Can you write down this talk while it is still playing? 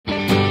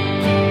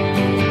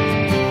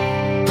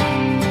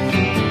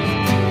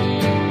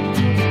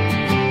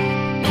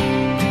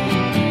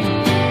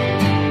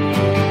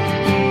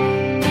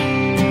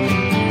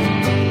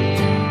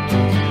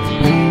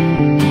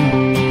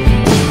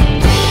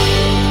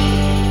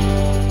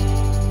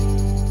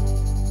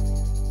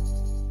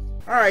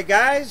Alright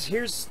guys,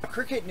 here's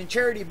Cricket and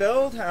Charity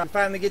build.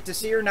 Finally get to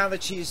see her now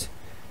that she's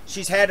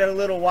had it a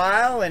little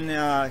while, and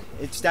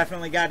it's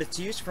definitely got its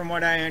use from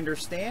what I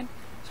understand.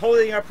 It's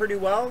holding up pretty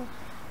well.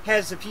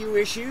 Has a few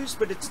issues,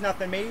 but it's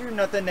nothing major,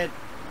 nothing that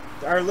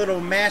our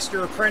little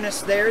master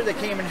apprentice there that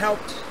came and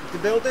helped to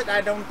build it,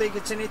 I don't think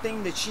it's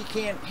anything that she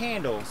can't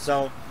handle.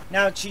 So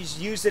now that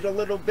she's used it a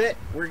little bit,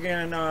 we're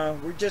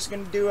just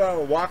gonna do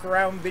a walk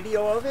around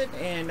video of it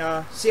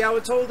and see how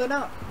it's holding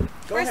up.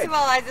 First of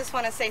all, I just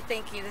want to say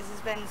thank you. This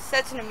has been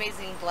such an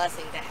amazing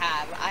blessing to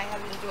have. I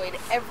have enjoyed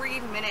every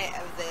minute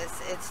of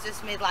this. It's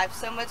just made life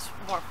so much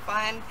more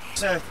fun.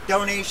 It's a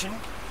donation.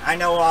 I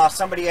know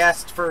somebody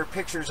asked for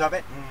pictures of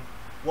it and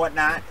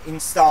whatnot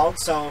installed,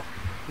 so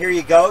here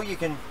you go. You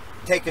can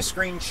take a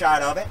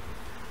screenshot of it.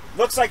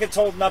 Looks like it's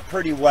holding up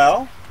pretty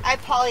well. I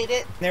polyed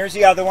it. There's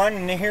the other one,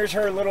 and here's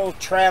her little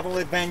travel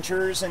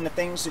adventures and the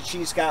things that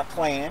she's got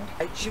planned.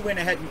 She went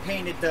ahead and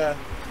painted the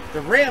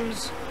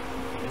rims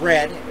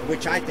red,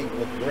 which I think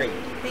look great.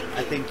 Thank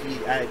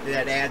you. I think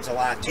that adds a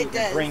lot to it.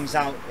 It brings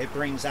out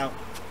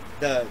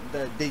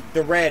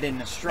the red in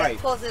the stripe. It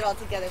pulls it all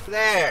together.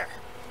 There.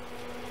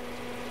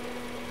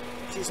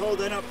 She's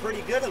holding up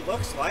pretty good, it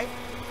looks like.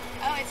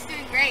 Oh, it's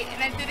doing great.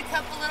 And I did a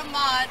couple little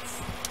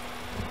mods.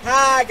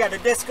 Ah, I got a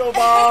disco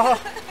ball.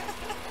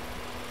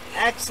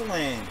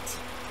 Excellent.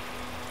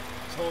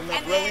 It's holding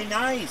up really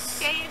nice.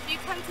 Jay, if you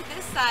come to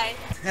this side,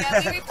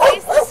 we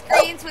replaced the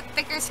screens with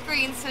thicker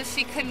screens so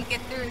she couldn't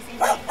get through as easy.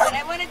 But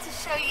I wanted to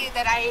show you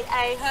that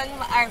I hung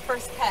our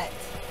first cut.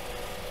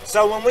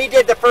 So when we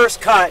did the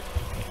first cut,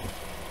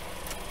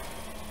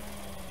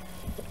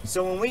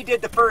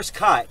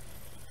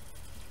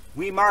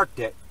 we marked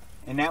it,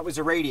 and that was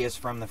a radius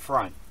from the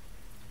front.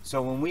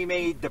 So when we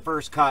made the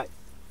first cut,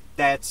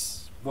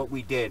 that's what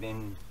we did,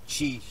 and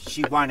she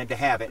wanted to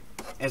have it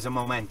as a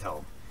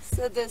memento.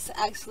 So this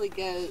actually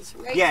goes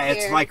right Yeah, here.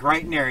 it's like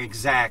right in there,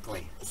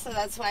 exactly. So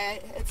that's why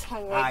it's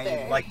hung right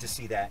there. I'd like to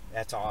see that.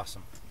 That's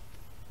awesome.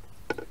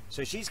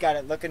 So she's got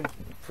it looking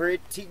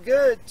pretty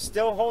good.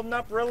 Still holding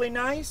up really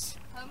nice.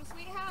 Home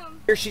sweet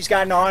home. Here she's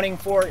got an awning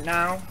for it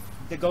now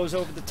that goes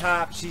over the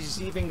top.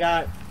 She's even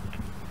got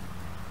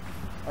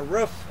a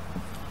roof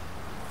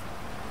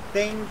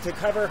thing to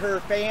cover her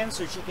fan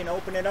so she can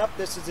open it up.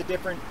 This is a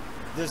different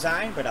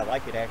design, but I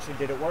like it actually.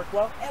 Did it work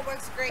well? It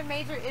works great.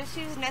 Major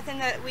issues, nothing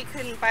that we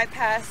couldn't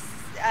bypass.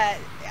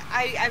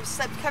 I've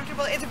slept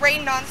comfortable. It's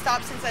rained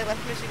nonstop since I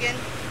left Michigan,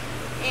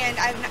 and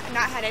I've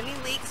not had any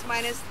leaks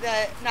minus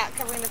the not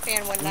covering the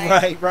fan one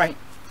night. Right.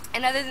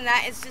 And other than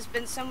that, it's just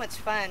been so much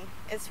fun.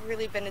 It's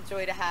really been a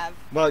joy to have.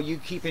 Well, you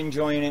keep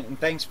enjoying it, and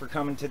thanks for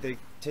coming to the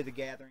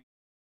gathering.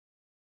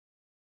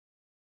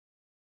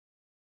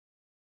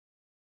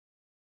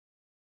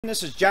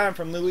 This is John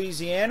from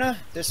Louisiana.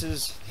 This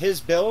is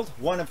his build,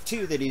 one of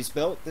two that he's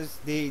built.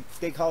 They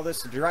call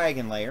this the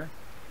Dragon Lair,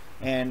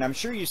 and I'm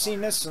sure you've seen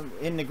this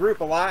in the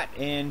group a lot.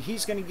 And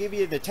he's going to give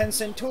you the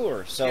 10-cent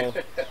tour. So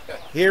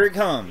here it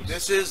comes.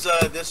 This is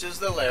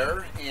the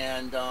Lair,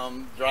 and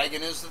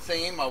dragon is the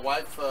theme. My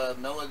wife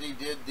Melody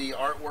did the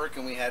artwork,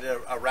 and we had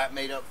a wrap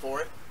made up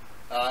for it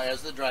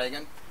as the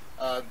dragon.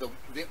 The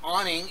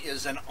awning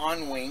is an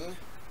on-wing.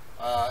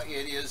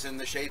 It is in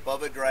the shape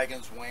of a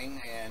dragon's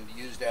wing and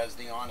used as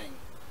the awning.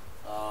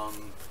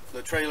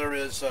 The trailer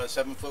is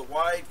 7 foot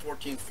wide,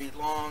 14 feet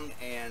long,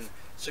 and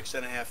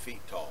 6.5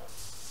 feet tall.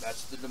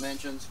 That's the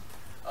dimensions.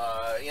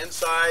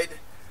 Inside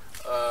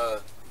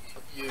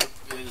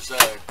is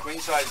a queen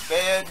size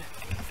bed,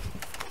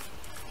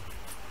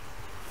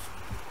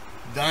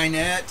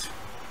 dinette,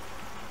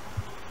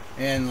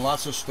 and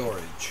lots of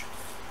storage.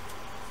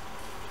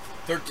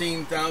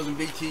 13,000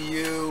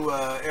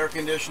 BTU air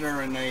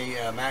conditioner and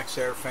a max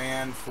air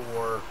fan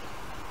for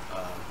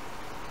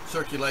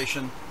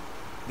circulation.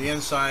 The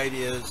inside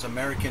is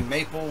American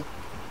maple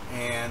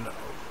and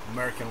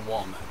American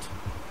walnut.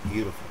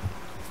 Beautiful.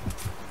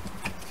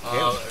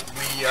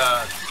 We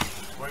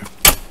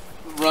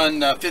run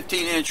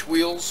 15-inch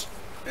wheels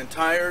and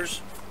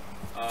tires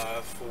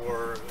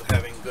for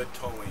having good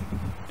towing.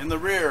 In the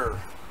rear,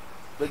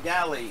 the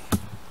galley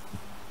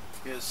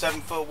is 7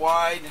 foot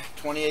wide,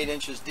 28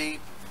 inches deep,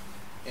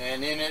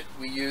 and in it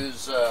we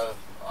use,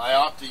 I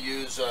opt to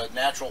use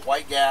natural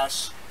white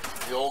gas,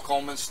 the old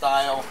Coleman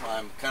style.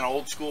 I'm kind of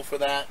old school for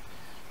that,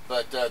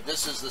 but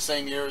this is the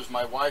same year as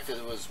my wife.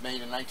 It was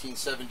made in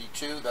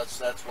 1972.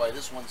 That's why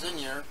this one's in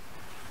here.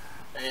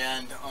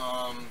 And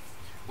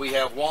we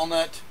have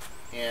walnut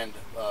and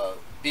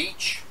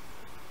beech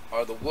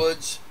are the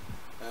woods,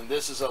 and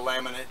this is a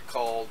laminate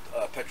called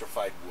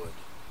petrified wood.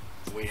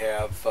 We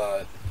have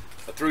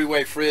a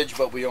three-way fridge,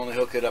 but we only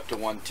hook it up to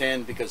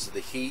 110 because of the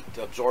heat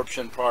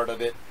absorption part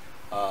of it.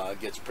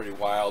 Gets pretty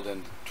wild,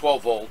 and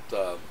 12 volt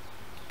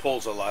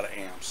pulls a lot of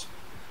amps.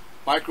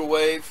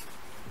 Microwave,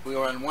 we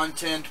run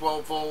 110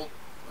 12 volt.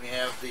 We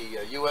have the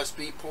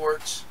USB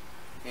ports,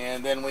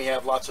 and then we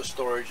have lots of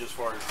storage as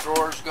far as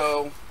drawers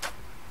go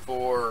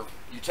for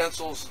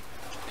utensils,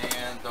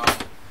 and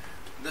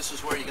this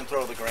is where you can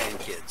throw the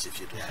grandkids if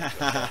you'd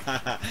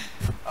like.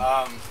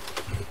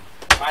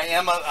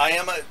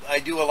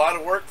 I do a lot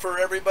of work for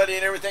everybody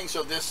and everything,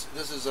 so this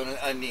is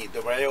a need, the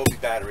Ryobi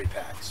battery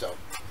pack. So,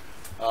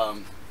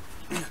 and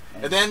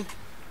then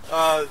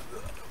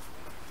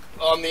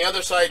on the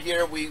other side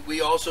here,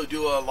 we also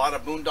do a lot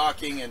of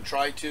boondocking and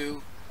try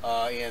to,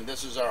 and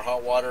this is our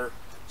hot water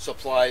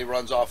supply.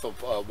 Runs off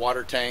of a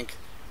water tank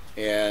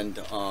and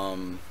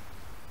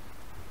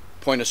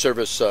point of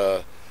service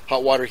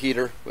hot water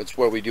heater. It's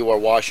where we do our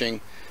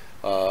washing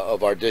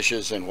of our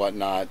dishes and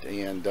whatnot.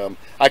 And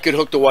I could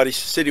hook the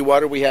city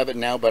water. We have it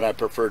now, but I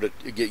prefer to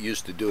get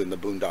used to doing the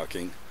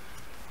boondocking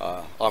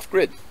off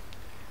grid.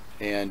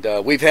 And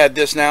we've had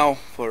this now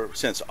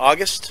since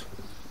August,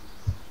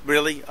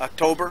 really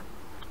October.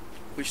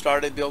 We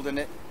started building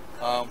it.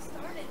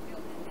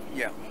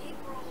 Yeah,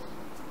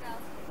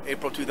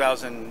 April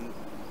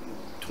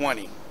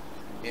 2020.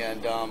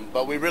 And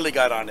but we really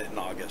got on it in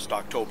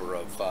October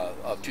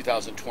of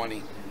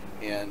 2020.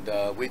 And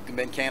we've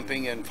been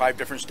camping in 5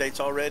 different states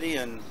already,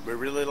 and we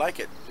really like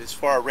it. It's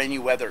for our rainy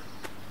weather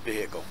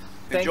vehicle.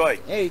 Enjoy.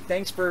 Hey,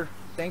 thanks for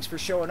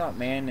showing up,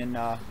 man,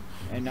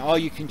 and all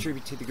you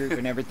contribute to the group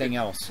and everything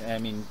else. I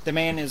mean, the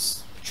man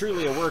is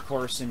truly a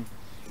workhorse, and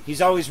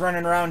he's always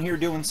running around here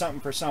doing something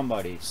for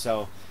somebody.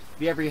 So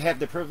if you ever have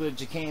the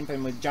privilege of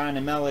camping with John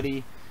and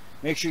Melody,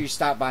 make sure you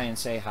stop by and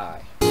say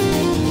hi.